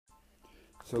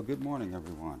So good morning,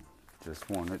 everyone. Just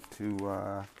wanted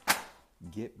to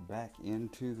get back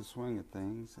into the swing of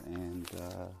things and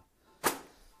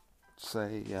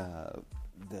say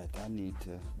that I need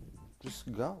to just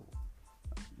go.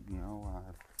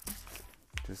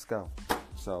 Just go.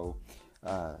 So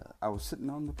I was sitting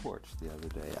on the porch the other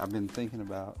day. I've been thinking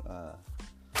about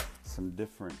some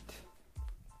different.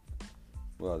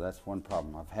 Well, that's one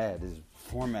problem I've had is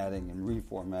formatting and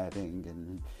reformatting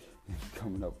and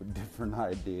coming up with different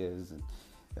ideas and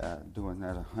doing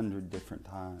that 100 different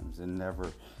times and never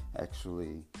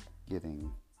actually getting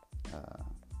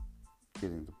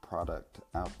the product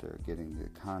out there, getting the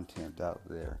content out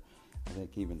there. I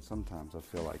think even sometimes I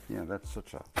feel like, that's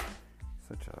such a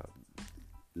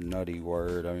nutty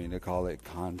word. I mean, they call it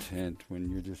content when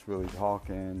you're just really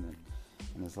talking,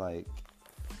 and it's like,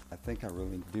 I think I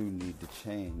really do need to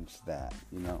change that,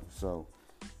 so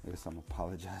I guess I'm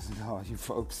apologizing to all you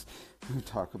folks who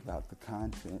talk about the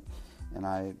content, and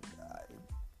I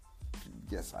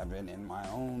guess I've been in my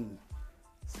own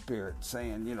spirit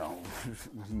saying, what are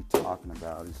you talking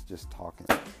about? It's just talking.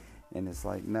 And it's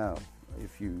like, no,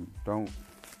 if you don't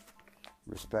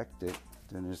respect it,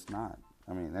 then it's not.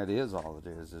 I mean, that is all it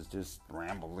is. It's just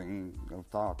rambling of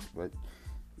thoughts, but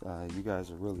you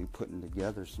guys are really putting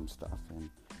together some stuff,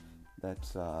 and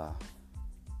that's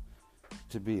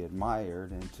to be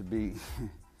admired and to be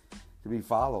to be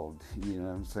followed. You know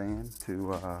what I'm saying?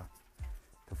 To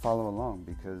follow along,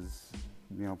 because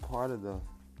part of the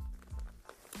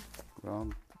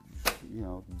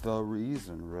the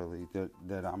reason really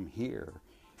that I'm here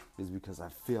is because I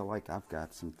feel like I've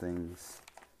got some things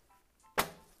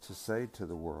to say to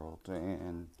the world,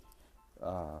 and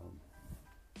I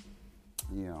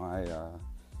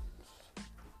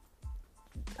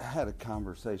had a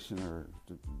conversation, or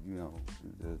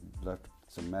left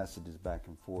some messages back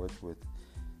and forth with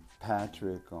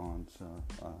Patrick on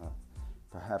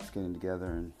perhaps getting together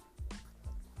and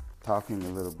talking a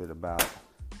little bit about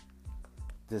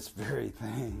this very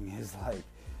thing, is like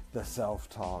the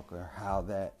self-talk, or how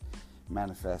that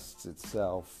manifests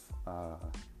itself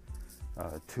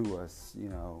to us,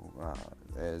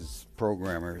 as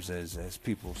programmers, as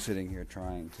people sitting here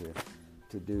trying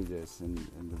to do this, and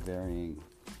the varying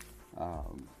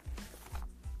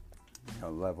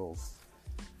levels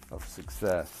of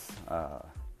success.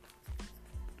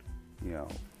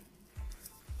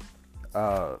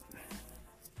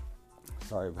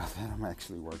 Sorry about that. I'm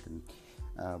actually working,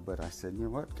 but I said, you know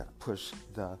what? Got to push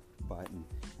the button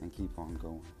and keep on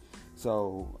going.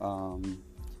 So,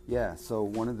 So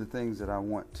one of the things that I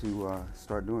want to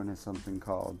start doing is something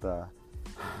called I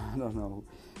don't know.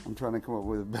 I'm trying to come up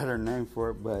with a better name for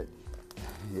it, but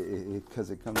because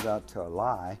it comes out to a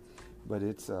lie, but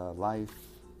it's life,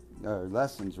 or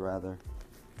lessons rather.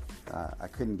 I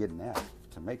couldn't get an F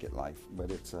to make it life,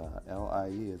 but it's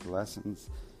LIE, is lessons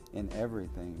in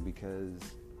everything, because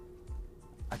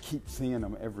I keep seeing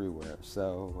them everywhere.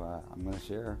 So I'm going to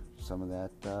share some of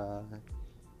that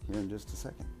here in just a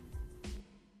second.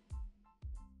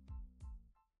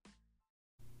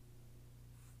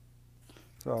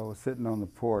 So I was sitting on the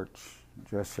porch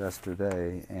just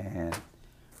yesterday, and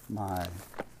my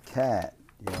cat,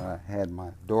 I had my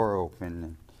door open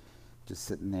and just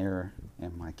sitting there,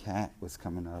 and my cat was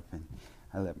coming up, and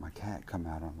I let my cat come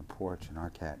out on the porch, and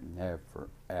our cat never,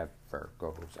 ever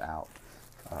goes out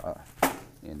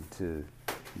into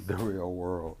the real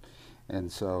world.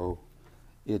 And so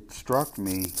it struck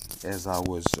me as I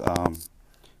was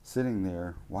sitting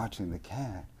there watching the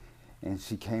cat, and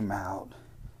she came out,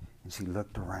 and she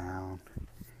looked around,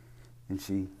 and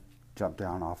she jumped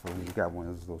down off of it. We got one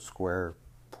of those little square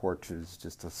porches,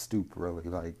 just a stoop, really,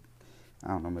 like, I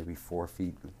don't know, maybe 4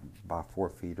 feet by 4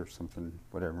 feet or something,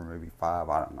 whatever, maybe 5,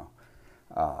 I don't know.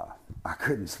 I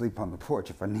couldn't sleep on the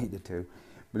porch if I needed to.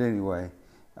 But anyway,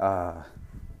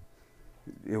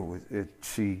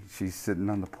 she's sitting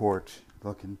on the porch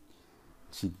looking.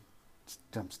 She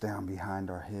jumps down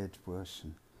behind our hedge bush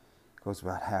and goes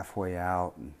about halfway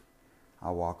out, and I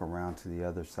walk around to the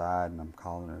other side, and I'm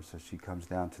calling her, so she comes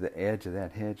down to the edge of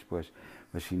that hedge bush,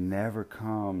 but she never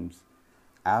comes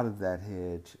out of that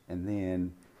hedge, and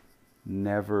then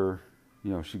never,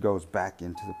 she goes back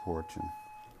into the porch and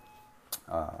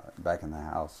back in the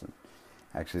house. And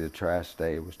actually, it was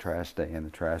trash day, and the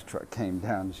trash truck came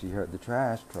down, and she heard the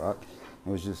trash truck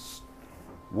and was just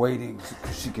waiting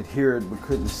because she could hear it but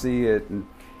couldn't see it. And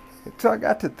so I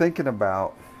got to thinking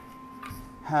about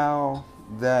how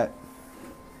that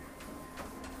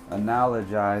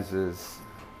analogizes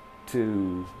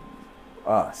to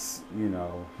us,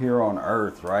 here on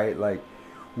Earth, right? Like,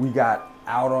 we got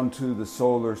out onto the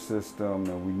solar system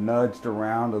and we nudged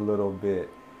around a little bit,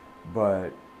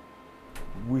 but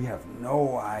we have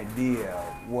no idea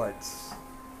what's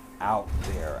out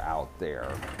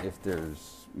there, if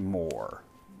there's more.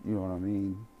 You know what I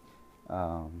mean?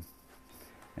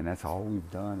 And that's all we've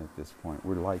done at this point.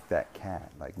 We're like that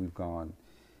cat. Like, we've gone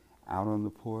out on the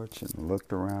porch and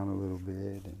looked around a little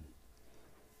bit, and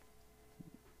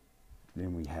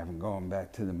then we haven't gone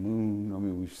back to the moon. I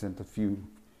mean, we've sent a few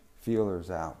feelers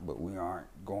out, but we aren't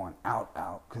going out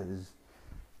because,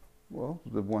 well,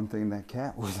 the one thing that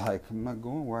cat was like, I'm not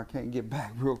going where I can't get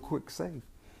back real quick safe.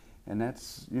 And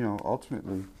that's,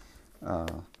 ultimately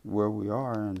where we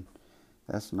are. And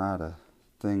that's not a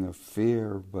thing of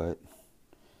fear, but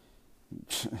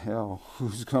hell,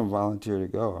 who's going to volunteer to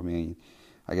go? I mean,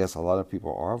 I guess a lot of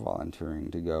people are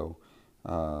volunteering to go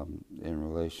in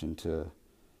relation to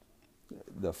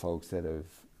the folks that have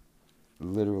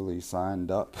literally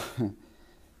signed up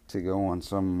to go on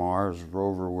some Mars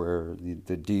rover where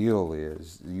the deal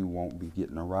is you won't be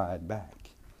getting a ride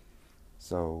back.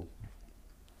 So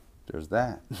there's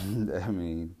that. I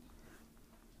mean,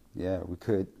 yeah, we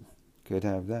could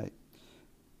have that.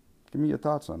 Give me your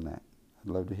thoughts on that.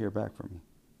 I'd love to hear back from you.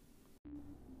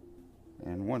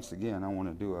 And once again, I want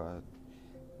to do a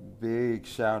big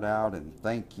shout out and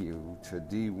thank you to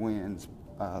D. Wynn's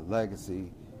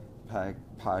Legacy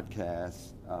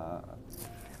podcast.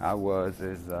 I was,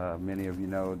 as many of you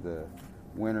know, the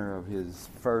winner of his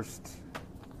first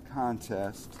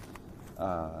contest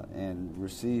and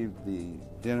received the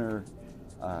dinner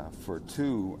for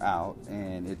two out.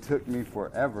 And it took me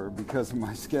forever because of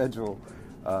my schedule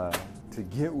to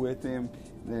get with him.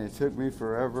 Then it took me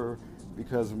forever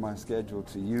because of my schedule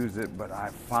to use it, but I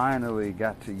finally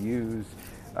got to use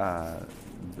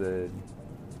the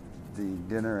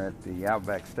dinner at the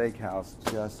Outback Steakhouse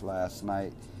just last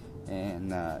night,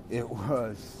 and it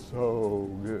was so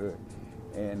good,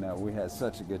 and we had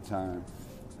such a good time.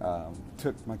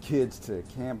 Took my kids to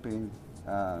camping.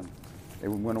 They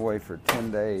went away for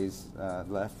 10 days,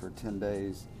 left for 10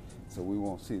 days, so we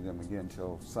won't see them again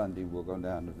until Sunday. We'll go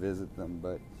down to visit them,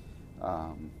 but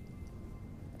I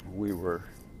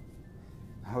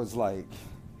was like,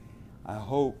 I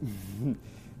hope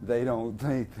they don't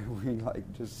think that we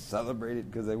just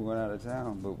celebrated because they went out of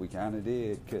town, but we kind of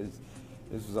did, because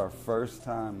this was our first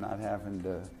time not having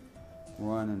to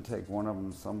run and take one of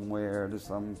them somewhere, to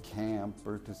some camp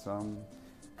or to some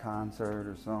concert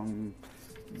or some,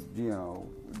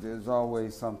 there's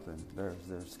always something.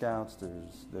 There's scouts,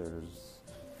 there's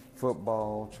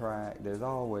football, track, there's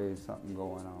always something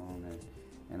going on,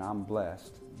 and I'm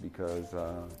blessed because,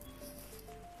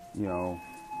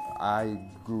 I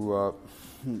grew up,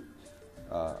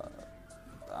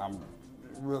 I'm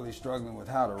really struggling with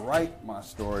how to write my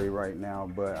story right now,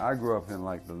 but I grew up in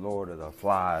the Lord of the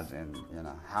Flies in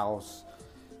a house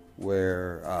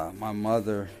where my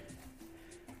mother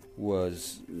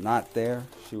was not there.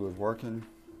 She was working,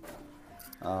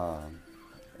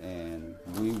 and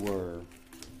we were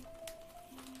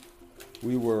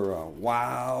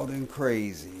wild and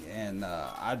crazy, and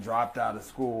I dropped out of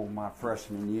school my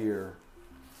freshman year.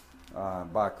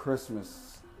 By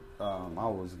Christmas, I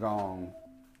was gone.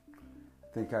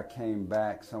 I think I came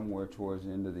back somewhere towards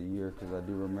the end of the year, because I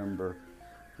do remember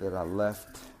that I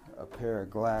left a pair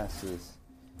of glasses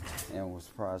and was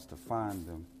surprised to find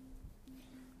them.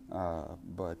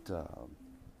 But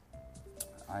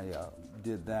I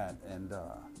did that, and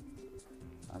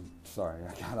I'm sorry,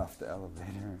 I got off the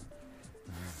elevator.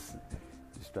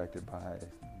 Distracted by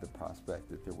the prospect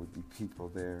that there would be people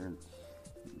there, and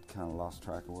kind of lost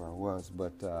track of where I was.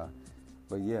 But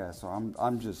yeah, so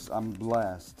I'm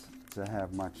blessed to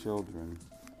have my children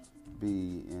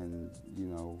be in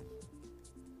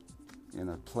in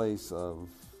a place of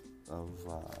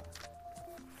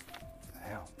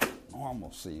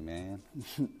normalcy, man.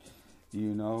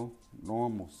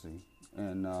 Normalcy,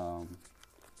 and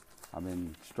I've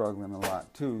been struggling a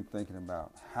lot too, thinking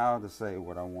about how to say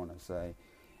what I want to say,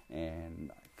 and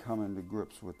coming to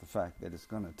grips with the fact that it's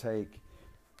going to take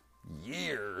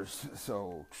years.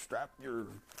 So strap your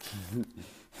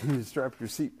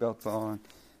seatbelts on.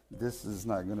 This is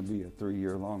not going to be a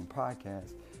 3-year-long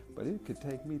podcast, but it could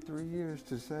take me 3 years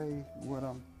to say what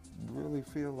I really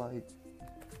feel like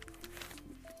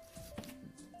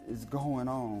is going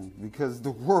on, because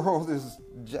the world is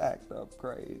jacked up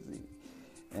crazy.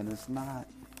 And it's not,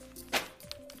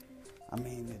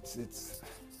 it's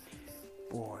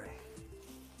boy,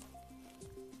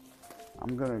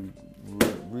 I'm going to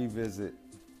revisit,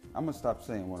 I'm going to stop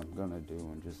saying what I'm going to do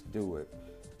and just do it.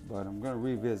 But I'm going to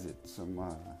revisit some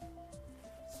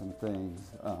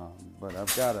things. But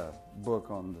I've got a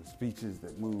book on the speeches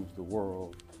that moves the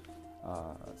world.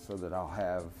 so that I'll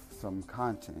have some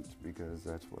content, because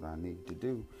that's what I need to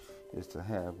do, is to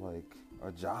have like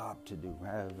a job to do,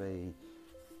 have a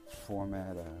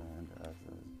format and a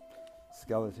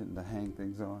skeleton to hang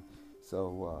things on.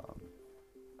 So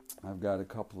I've got a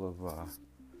couple of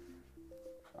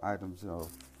items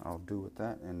I'll do with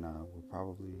that, and we'll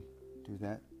probably do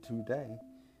that today,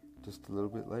 just a little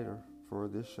bit later for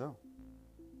this show.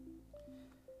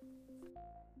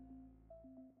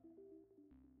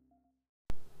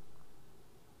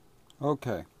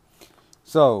 Okay,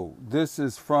 so this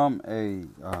is from a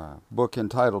book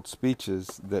entitled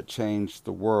Speeches That Changed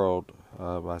the World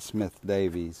by Smith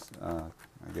Davies. I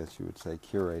guess you would say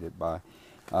curated by.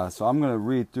 So I'm going to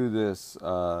read through this.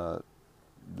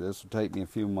 This will take me a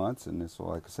few months, and this will,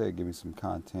 like I said, give me some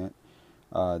content.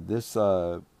 The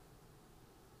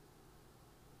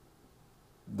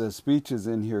speeches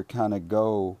in here kind of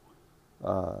go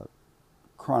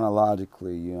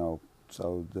chronologically,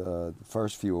 So the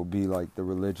first few will be like the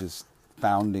religious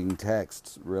founding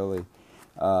texts, really.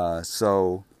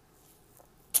 So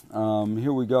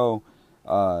here we go.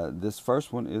 This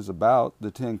first one is about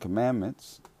the Ten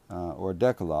Commandments, or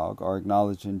Decalogue, are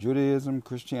acknowledged in Judaism,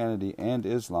 Christianity, and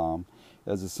Islam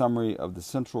as a summary of the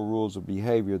central rules of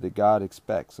behavior that God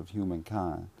expects of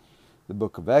humankind. The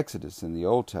book of Exodus in the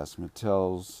Old Testament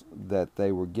tells that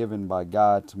they were given by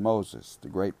God to Moses, the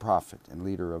great prophet and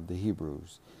leader of the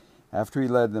Hebrews, after he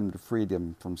led them to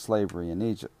freedom from slavery in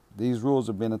Egypt. These rules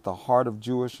have been at the heart of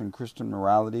Jewish and Christian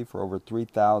morality for over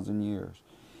 3,000 years.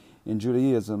 In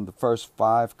Judaism, the first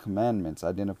 5 commandments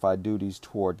identify duties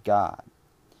toward God.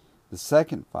 The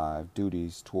second 5,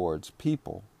 duties towards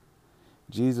people.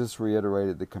 Jesus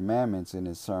reiterated the commandments in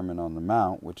his Sermon on the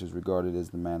Mount, which is regarded as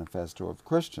the manifesto of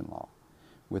Christian law.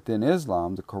 Within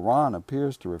Islam, the Quran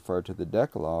appears to refer to the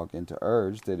Decalogue and to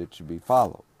urge that it should be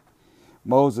followed.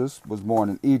 Moses was born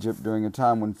in Egypt during a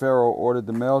time when Pharaoh ordered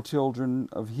the male children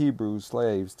of Hebrew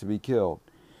slaves to be killed.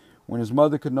 When his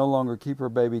mother could no longer keep her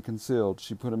baby concealed,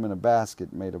 she put him in a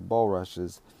basket made of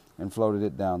bulrushes and floated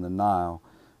it down the Nile.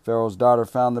 Pharaoh's daughter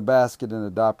found the basket and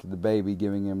adopted the baby,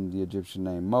 giving him the Egyptian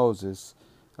name Moses,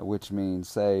 which means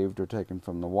saved or taken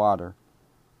from the water.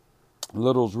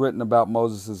 Little is written about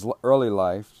Moses' early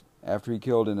life. After he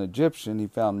killed an Egyptian he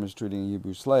found mistreating a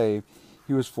Hebrew slave,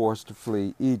 he was forced to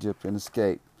flee Egypt and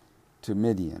escape to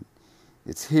Midian.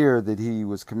 It's here that he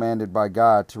was commanded by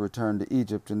God to return to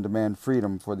Egypt and demand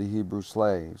freedom for the Hebrew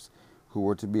slaves, who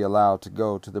were to be allowed to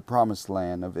go to the promised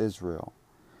land of Israel.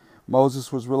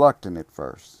 Moses was reluctant at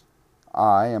first.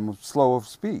 I am slow of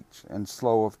speech and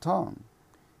slow of tongue.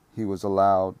 He was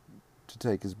allowed to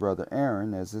take his brother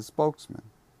Aaron as his spokesman.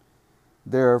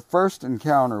 Their first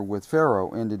encounter with Pharaoh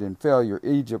ended in failure.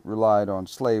 Egypt relied on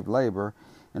slave labor,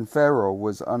 and Pharaoh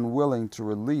was unwilling to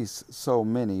release so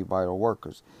many vital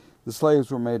workers. The slaves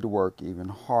were made to work even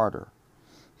harder.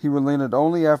 He relented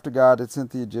only after God had sent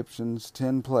the Egyptians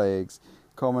 10 plagues,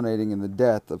 culminating in the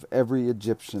death of every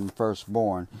Egyptian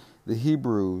firstborn. The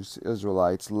Hebrews,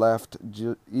 Israelites, left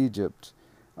Egypt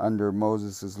under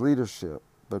Moses' leadership,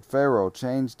 but Pharaoh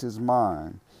changed his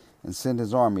mind and sent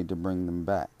his army to bring them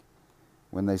back.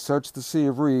 When they searched the Sea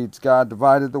of Reeds, God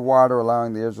divided the water,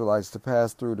 allowing the Israelites to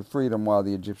pass through to freedom while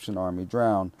the Egyptian army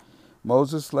drowned.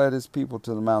 Moses led his people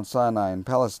to the Mount Sinai in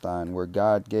Palestine, where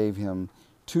God gave him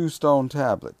 2 stone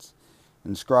tablets,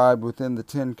 inscribed within the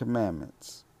 10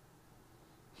 Commandments.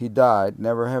 He died,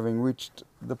 never having reached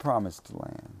the Promised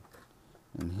Land.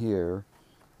 And here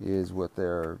is what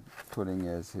they're putting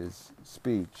as his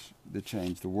speech that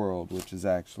changed the world, which is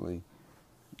actually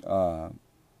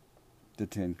the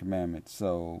 10 Commandments.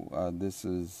 So this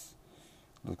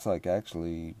looks like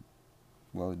actually,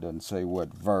 well, it doesn't say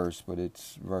what verse, but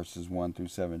it's verses 1 through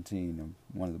 17 of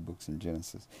one of the books in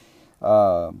Genesis.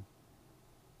 And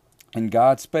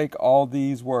God spake all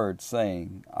these words,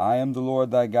 saying, I am the Lord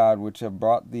thy God, which have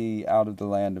brought thee out of the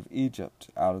land of Egypt,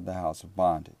 out of the house of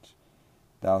bondage.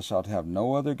 Thou shalt have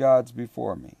no other gods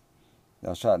before me.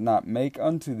 Thou shalt not make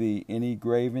unto thee any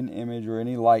graven image or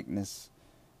any likeness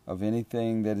of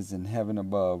anything that is in heaven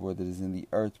above, or that is in the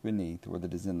earth beneath, or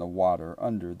that is in the water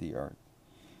under the earth.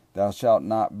 Thou shalt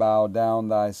not bow down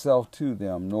thyself to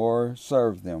them, nor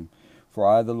serve them. For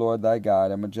I, the Lord thy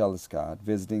God, am a jealous God,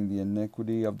 visiting the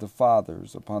iniquity of the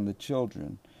fathers upon the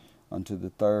children unto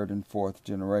the 3rd and 4th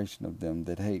generation of them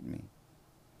that hate me,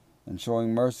 and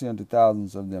showing mercy unto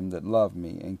thousands of them that love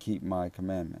me and keep my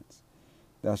commandments.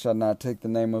 Thou shalt not take the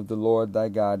name of the Lord thy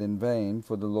God in vain,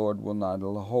 for the Lord will not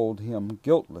hold him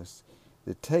guiltless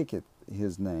that taketh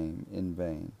his name in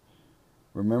vain.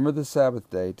 Remember the Sabbath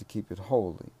day to keep it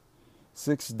holy.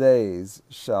 6 days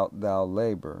shalt thou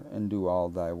labor and do all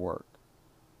thy work.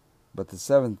 But the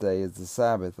seventh day is the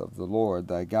Sabbath of the Lord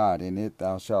thy God. In it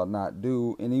thou shalt not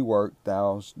do any work,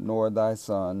 thou nor thy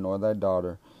son, nor thy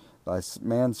daughter, thy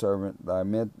manservant, thy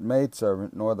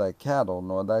maidservant, nor thy cattle,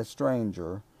 nor thy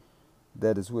stranger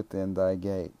that is within thy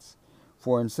gates.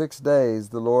 For in 6 days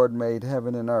the Lord made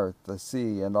heaven and earth, the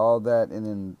sea, and all that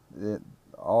in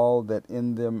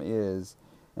them is,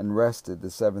 and rested the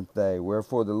seventh day.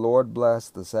 Wherefore the Lord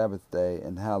blessed the Sabbath day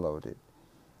and hallowed it.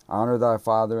 Honor thy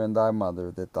father and thy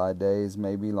mother, that thy days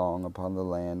may be long upon the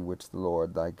land which the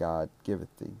Lord thy God giveth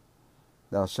thee.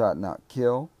 Thou shalt not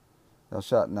kill, thou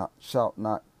shalt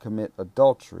not commit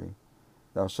adultery,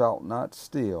 thou shalt not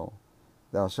steal,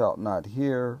 thou shalt not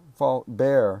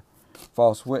bear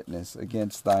false witness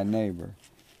against thy neighbor.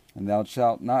 And thou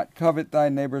shalt not covet thy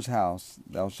neighbor's house.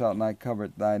 Thou shalt not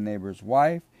covet thy neighbor's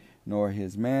wife, nor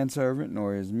his manservant,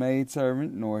 nor his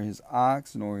maidservant, nor his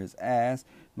ox, nor his ass,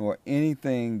 nor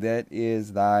anything that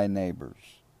is thy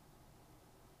neighbor's.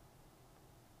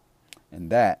 And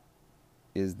that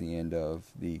is the end of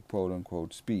the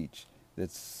quote-unquote speech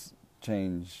that's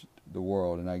changed the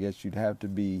world. And I guess you'd have to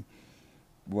be,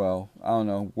 well, I don't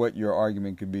know what your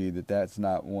argument could be that that's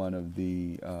not one of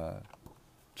the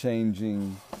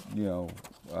changing,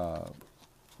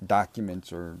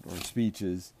 documents or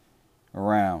speeches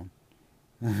around.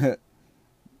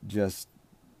 Just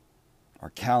our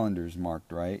calendars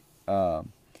marked, right? I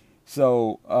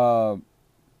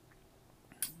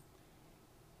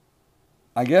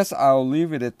guess I'll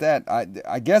leave it at that.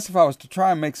 I guess if I was to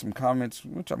try and make some comments,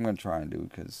 which I'm going to try and do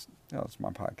because it's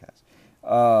my podcast.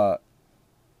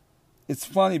 It's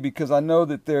funny because I know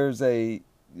that there's this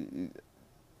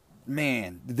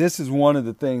is one of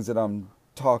the things that I'm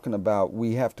talking about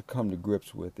we have to come to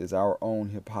grips with is our own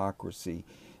hypocrisy.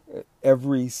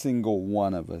 Every single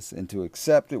one of us, and to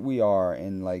accept that we are,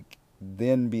 and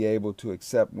then be able to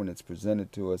accept when it's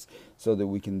presented to us so that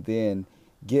we can then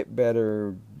get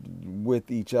better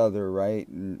with each other, right?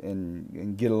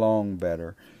 And get along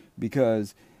better.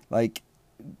 Because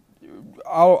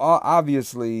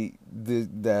obviously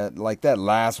that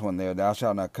last one there, thou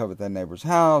shalt not covet thy neighbor's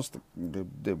house,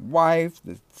 the wife,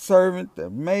 the servant, the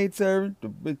maidservant,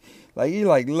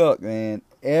 look, man,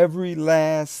 every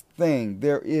last thing.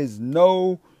 There is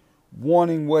no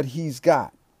wanting what he's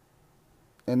got.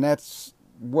 And that's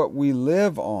what we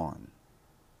live on.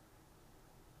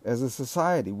 As a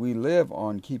society, we live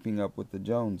on keeping up with the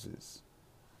Joneses.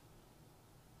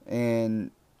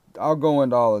 And I'll go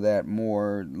into all of that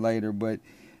more later, but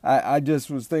I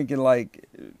just was thinking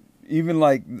even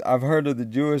I've heard of the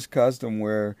Jewish custom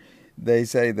where they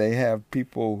say they have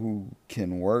people who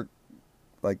can work,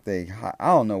 I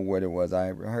don't know what it was. I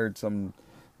heard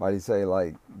somebody say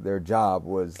their job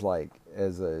was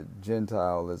as a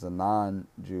Gentile, as a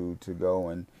non-Jew, to go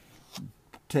and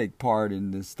take part in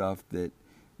this stuff that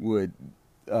would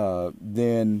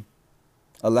then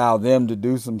allow them to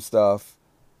do some stuff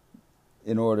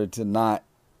in order to not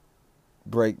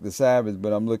break the Sabbath.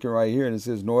 But I'm looking right here and it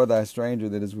says, nor thy stranger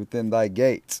that is within thy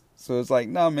gates. So it's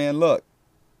no, man, look.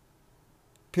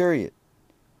 Period.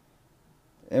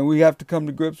 And we have to come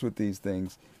to grips with these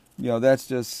things. That's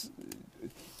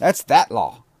that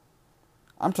law.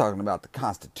 I'm talking about the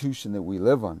Constitution that we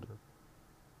live under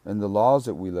and the laws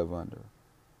that we live under.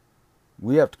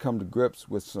 We have to come to grips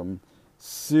with some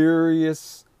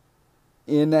serious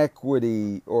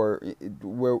inequity or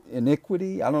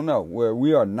iniquity, I don't know, where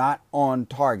we are not on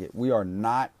target. We are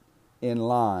not in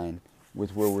line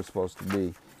with where we're supposed to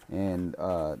be. And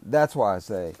that's why I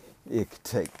say it could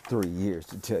take 3 years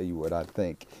to tell you what I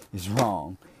think is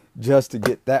wrong, just to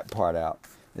get that part out,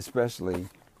 especially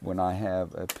when I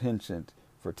have a penchant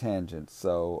for tangents.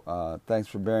 So thanks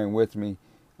for bearing with me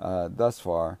thus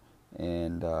far,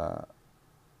 and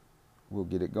we'll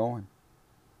get it going.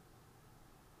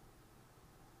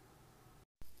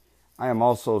 I am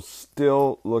also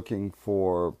still looking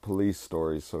for police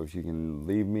stories, so if you can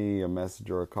leave me a message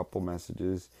or a couple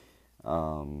messages,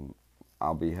 I'll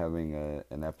be having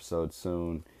an episode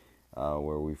soon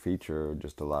where we feature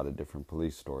just a lot of different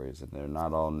police stories, and they're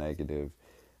not all negative.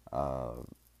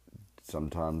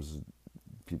 Sometimes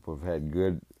people have had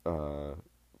good,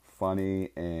 funny,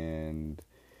 and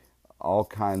all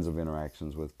kinds of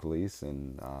interactions with police,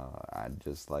 and I'd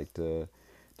just like to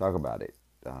talk about it.